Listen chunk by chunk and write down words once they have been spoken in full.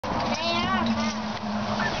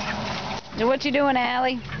So what you doing,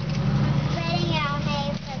 Allie? Spreading out hay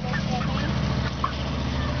for the chickens.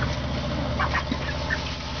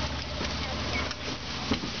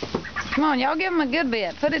 Come on, y'all give them a good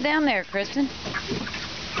bit. Put it down there, Kristen.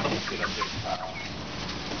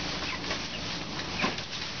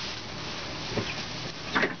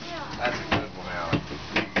 That's a good one, Allie.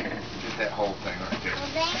 Get that whole thing right there.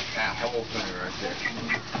 That whole thing right there.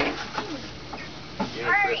 You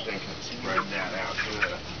know, Kristen can spread that out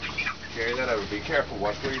too. Carry that over. Be careful.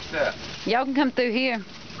 Watch where you step. Y'all can come through here.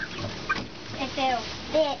 If it'll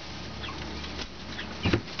fit.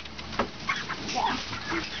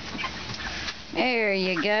 There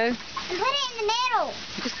you go. And put it in the middle.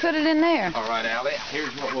 Just put it in there. All right, Allie.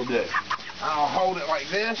 Here's what we'll do. I'll hold it like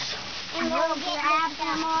this. And we'll grab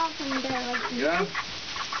them off and do it. Good.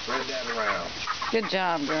 Spread that around. Good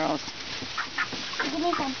job, girls.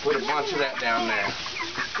 Put a bunch of that down there.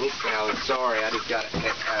 Oops, Allie. Sorry, I just got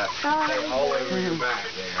it all over your back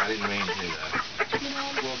there. I didn't mean to do that.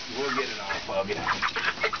 We'll get it off of you.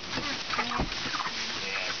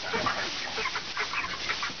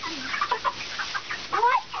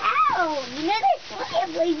 What? Ow! You know there's plenty of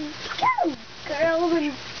places to go. Girls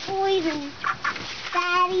and boys and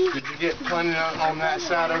fatties. Did you get plenty on that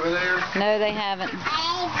side over there? No, they haven't.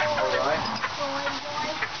 All right.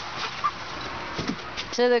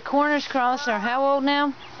 So the Cornish Cross are how old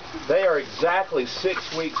now? They are exactly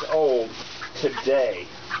 6 weeks old today.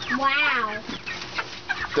 Wow.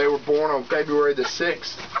 They were born on February the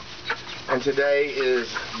 6th, and today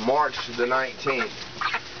is March the 19th.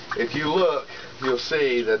 If you look, you'll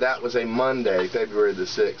see that that was a Monday, February the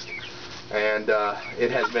 6th. And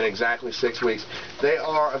it has been exactly 6 weeks. They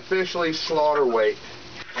are officially slaughter weight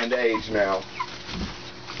and age now.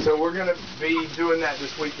 So we're going to be doing that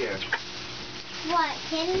this weekend. What,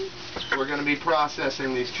 kidding? We're going to be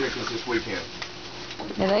processing these chickens this weekend.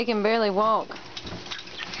 Yeah, they can barely walk.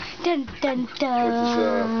 Dun dun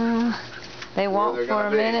dun. They walk for a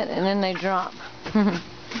minute and then they drop.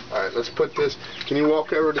 Alright, let's put this. Can you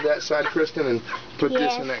walk over to that side, Kristen, and put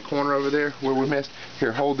this in that corner over there where we missed?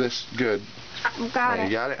 Here, hold this. Good. Got it.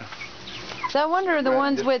 You got it? So I wonder the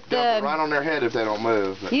ones with the... right on their head if they don't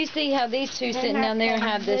move. But. You see how these two sitting down there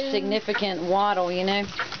have this significant waddle, you know?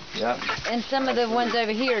 Yep. And some of the ones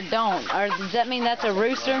over here don't. Or does that mean that's a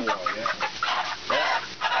rooster?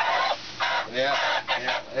 Yeah.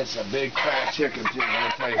 It's a big fat chicken too. Let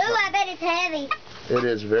me tell you something. Ooh, I bet it's heavy. It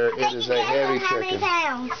is very. It is a heavy How many chicken.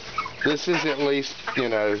 pounds? This is at least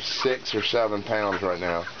 6 or 7 pounds right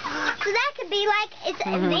now. So that could be like it's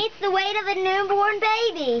the weight of a newborn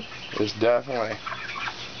baby. It's definitely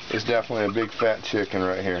a big fat chicken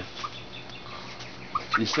right here.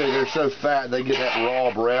 You see, they're so fat they get that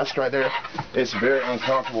raw breast right there. It's very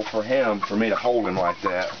uncomfortable for me to hold him like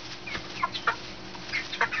that.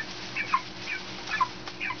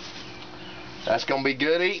 That's gonna be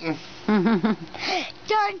good eating. Dun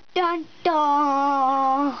dun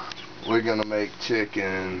dun. We're gonna make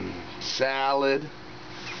chicken salad,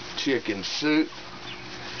 chicken soup,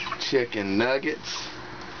 chicken nuggets,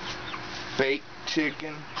 baked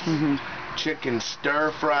chicken, chicken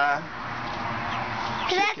stir fry.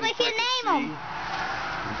 So that's what you name them.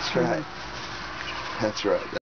 That's right. That's right.